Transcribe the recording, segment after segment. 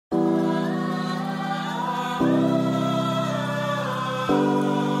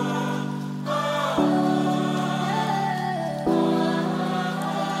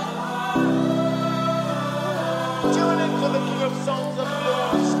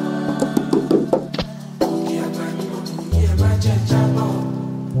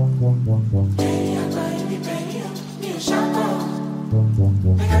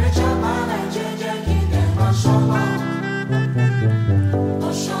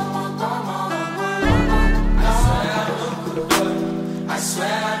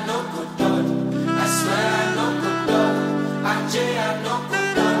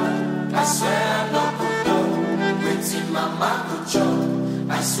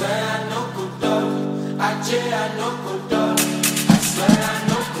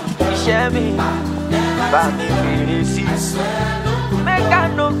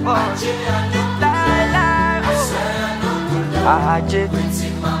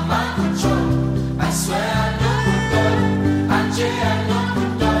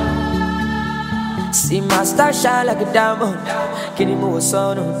See my star shine like a diamond. Kini mo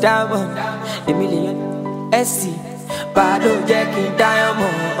son of diamond. A million SC. Bado jacking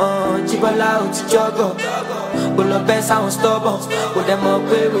diamond. Chibola uti jogo. Pull up sound stubborn. Put them up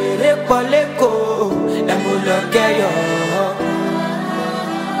with it poleko. Emu look at you.